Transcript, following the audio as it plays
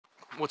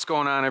What's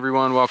going on,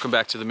 everyone? Welcome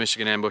back to the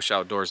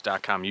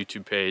MichiganAmbushOutdoors.com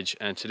YouTube page.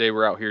 And today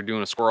we're out here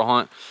doing a squirrel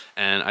hunt,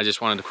 and I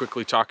just wanted to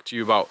quickly talk to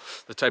you about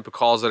the type of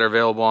calls that are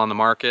available on the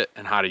market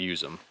and how to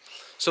use them.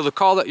 So the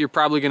call that you're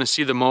probably going to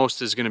see the most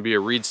is going to be a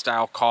reed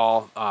style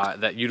call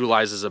that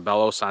utilizes a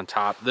bellows on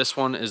top. This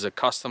one is a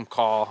custom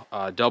call,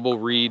 double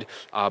reed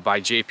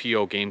by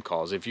JPO Game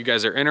Calls. If you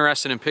guys are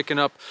interested in picking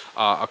up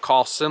a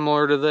call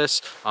similar to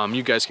this,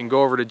 you guys can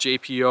go over to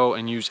JPO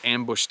and use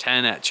Ambush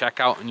 10 at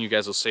checkout, and you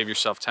guys will save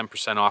yourself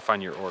 10% off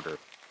on your order.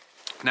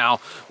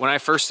 Now, when I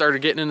first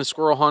started getting into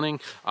squirrel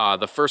hunting,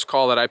 the first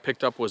call that I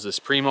picked up was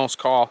this Primos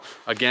call.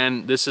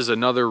 Again, this is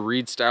another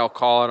reed style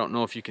call. I don't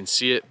know if you can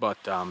see it, but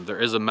there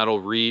is a metal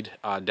reed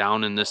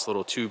down in this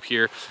little tube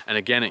here. And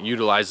again, it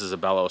utilizes a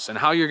bellows. And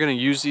how you're gonna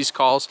use these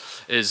calls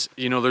is,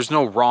 you know, there's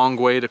no wrong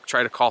way to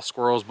try to call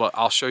squirrels, but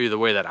I'll show you the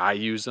way that I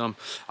use them.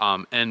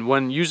 And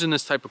when using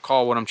this type of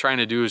call, what I'm trying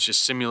to do is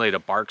just simulate a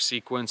bark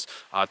sequence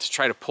to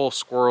try to pull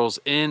squirrels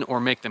in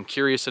or make them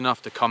curious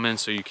enough to come in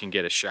so you can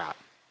get a shot.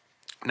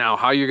 Now,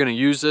 how you're going to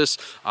use this,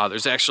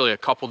 there's actually a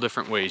couple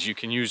different ways. You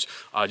can use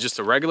just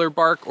a regular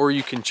bark, or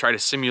you can try to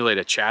simulate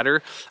a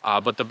chatter.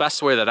 But the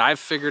best way that I've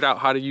figured out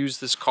how to use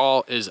this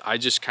call is I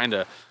just kind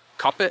of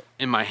cup it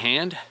in my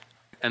hand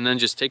and then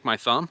just take my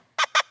thumb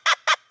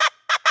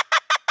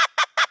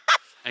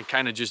and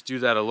kind of just do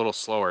that a little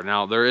slower.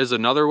 Now, there is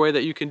another way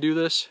that you can do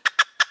this.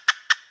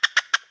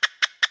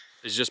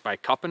 It's just by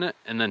cupping it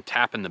and then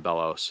tapping the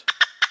bellows.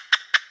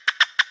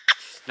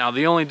 Now,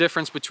 the only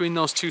difference between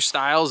those two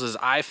styles is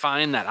I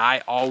find that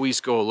I always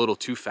go a little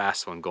too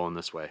fast when going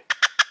this way.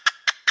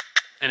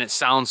 And it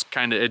sounds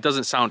it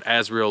doesn't sound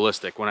as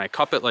realistic. When I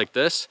cup it like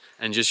this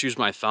and just use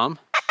my thumb,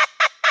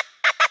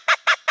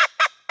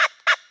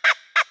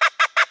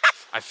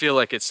 I feel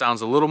like it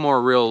sounds a little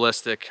more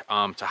realistic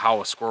to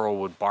how a squirrel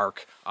would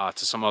bark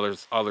to some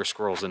other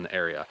squirrels in the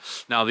area.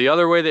 Now, the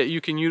other way that you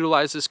can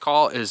utilize this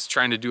call is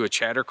trying to do a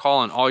chatter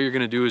call, and all you're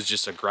gonna do is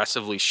just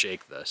aggressively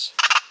shake this.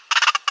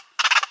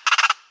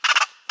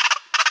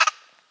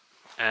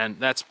 And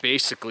that's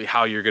basically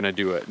how you're gonna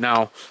do it.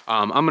 Now,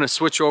 I'm gonna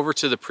switch over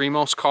to the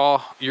Primos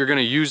call. You're gonna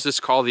use this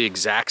call the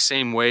exact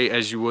same way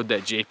as you would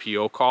that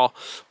JPO call,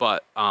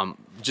 but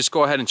just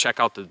go ahead and check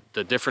out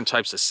the different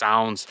types of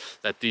sounds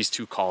that these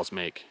two calls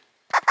make.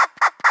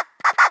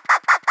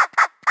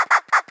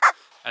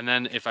 And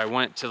then if I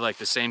went to like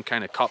the same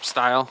kind of cup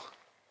style,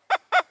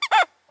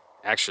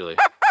 actually,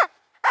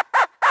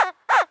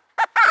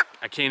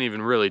 I can't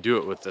even really do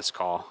it with this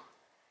call.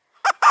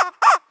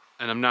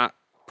 And I'm not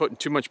putting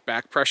too much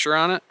back pressure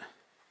on it.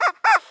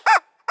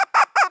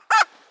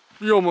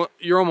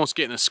 You're almost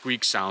getting a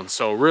squeak sound.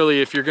 So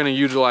really, if you're going to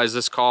utilize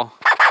this call,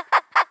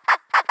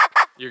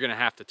 you're going to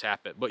have to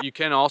tap it. But you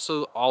can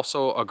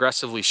also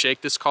aggressively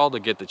shake this call to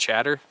get the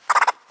chatter.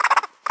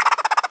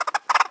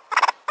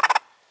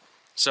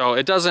 So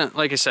it doesn't,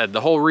 like I said, the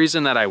whole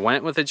reason that I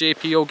went with a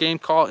JPO game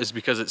call is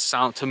because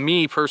to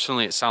me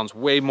personally, it sounds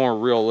way more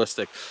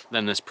realistic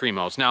than this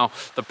Primos. Now,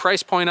 the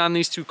price point on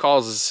these two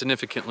calls is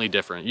significantly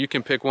different. You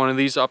can pick one of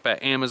these up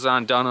at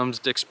Amazon, Dunham's,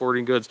 Dick's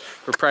Sporting Goods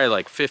for probably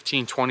like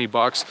 15, 20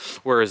 bucks,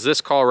 whereas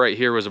this call right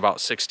here was about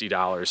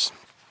 $60.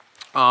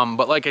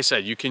 But like I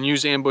said, you can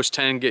use Ambush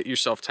 10, get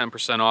yourself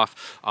 10%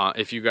 off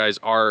if you guys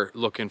are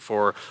looking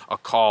for a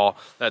call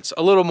that's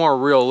a little more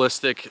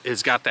realistic.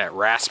 It's got that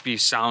raspy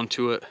sound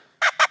to it.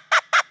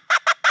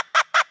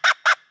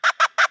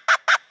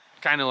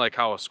 Kind of like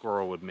how a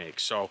squirrel would make.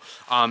 So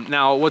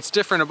now what's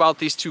different about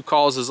these two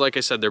calls is, like I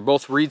said, they're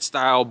both reed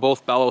style,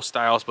 both bellow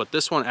styles, but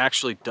this one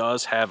actually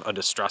does have a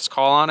distress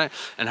call on it.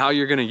 And how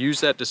you're going to use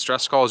that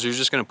distress call is you're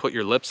just going to put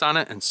your lips on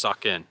it and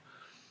suck in.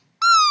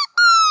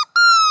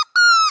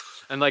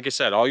 And like I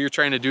said, all you're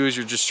trying to do is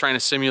you're just trying to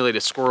simulate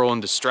a squirrel in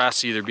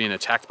distress, either being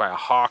attacked by a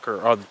hawk or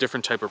a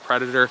different type of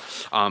predator.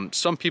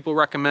 Some people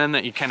recommend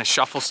that you kind of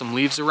shuffle some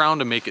leaves around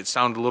to make it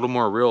sound a little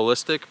more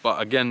realistic. But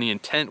again, the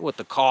intent with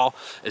the call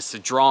is to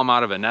draw them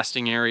out of a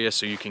nesting area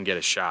so you can get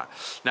a shot.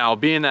 Now,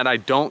 being that I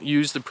don't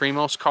use the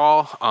Primos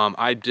call,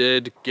 I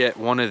did get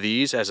one of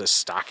these as a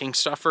stocking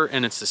stuffer,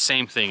 and it's the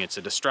same thing. It's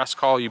a distress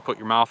call. You put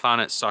your mouth on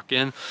it, suck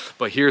in.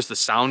 But here's the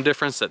sound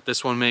difference that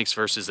this one makes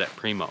versus that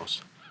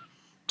Primos.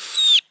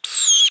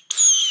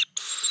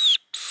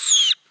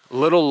 A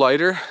little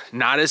lighter,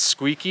 not as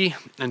squeaky,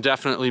 and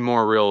definitely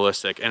more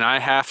realistic. And I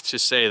have to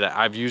say that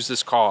I've used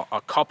this call a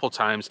couple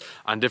times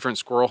on different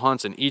squirrel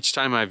hunts, and each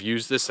time I've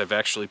used this, I've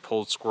actually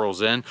pulled squirrels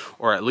in,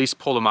 or at least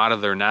pulled them out of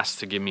their nest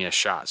to give me a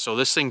shot. So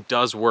this thing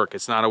does work.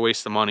 It's not a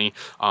waste of money.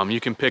 You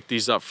can pick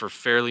these up for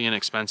fairly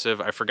inexpensive.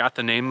 I forgot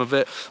the name of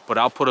it, but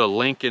I'll put a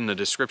link in the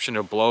description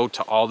below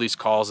to all these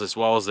calls, as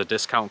well as the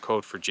discount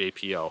code for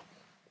JPO.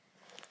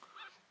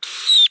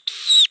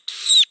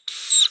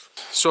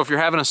 So if you're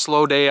having a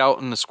slow day out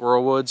in the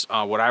squirrel woods,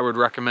 what I would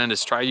recommend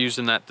is try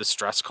using that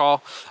distress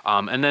call.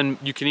 And then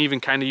you can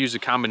even kind of use a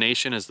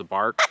combination as the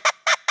bark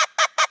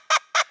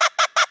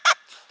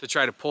to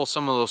try to pull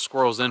some of those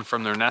squirrels in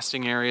from their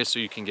nesting areas so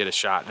you can get a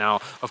shot.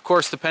 Now, of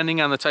course, depending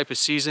on the type of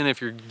season,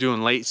 if you're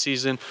doing late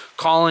season,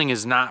 calling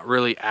is not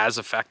really as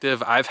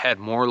effective. I've had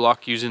more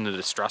luck using the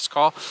distress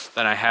call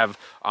than I have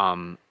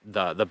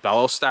the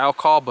bellow style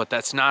call, but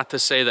that's not to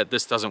say that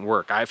this doesn't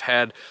work. I've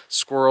had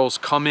squirrels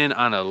come in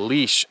on a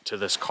leash to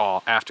this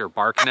call after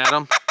barking at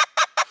them.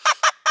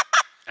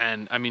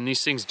 And I mean,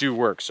 these things do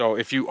work. So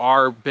if you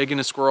are big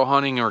into squirrel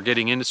hunting or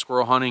getting into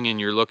squirrel hunting and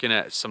you're looking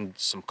at some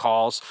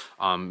calls,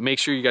 make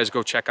sure you guys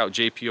go check out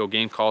JPO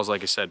Game Calls.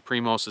 Like I said,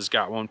 Primos has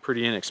got one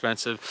pretty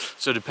inexpensive.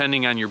 So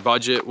depending on your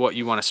budget, what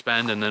you want to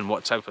spend, and then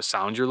what type of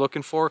sound you're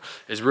looking for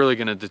is really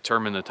going to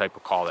determine the type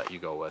of call that you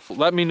go with.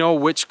 Let me know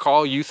which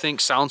call you think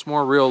sounds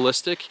more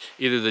realistic,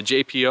 either the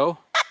JPO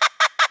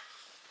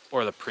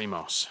or the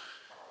Primos.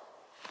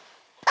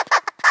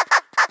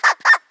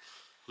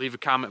 Leave a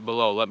comment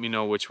below. Let me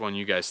know which one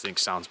you guys think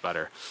sounds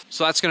better.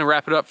 So that's going to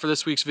wrap it up for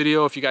this week's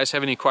video. If you guys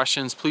have any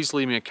questions, please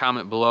leave me a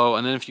comment below.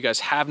 And then if you guys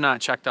have not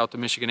checked out the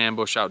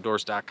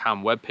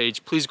MichiganAmbushOutdoors.com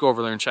webpage, please go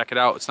over there and check it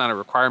out. It's not a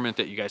requirement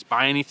that you guys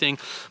buy anything,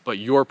 but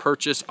your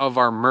purchase of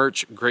our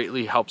merch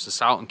greatly helps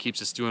us out and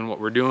keeps us doing what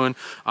we're doing.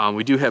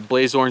 We do have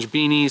blaze orange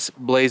beanies,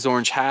 blaze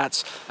orange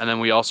hats, and then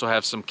we also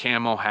have some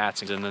camo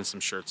hats and then some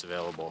shirts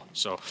available.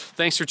 So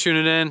thanks for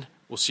tuning in.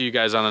 We'll see you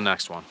guys on the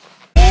next one.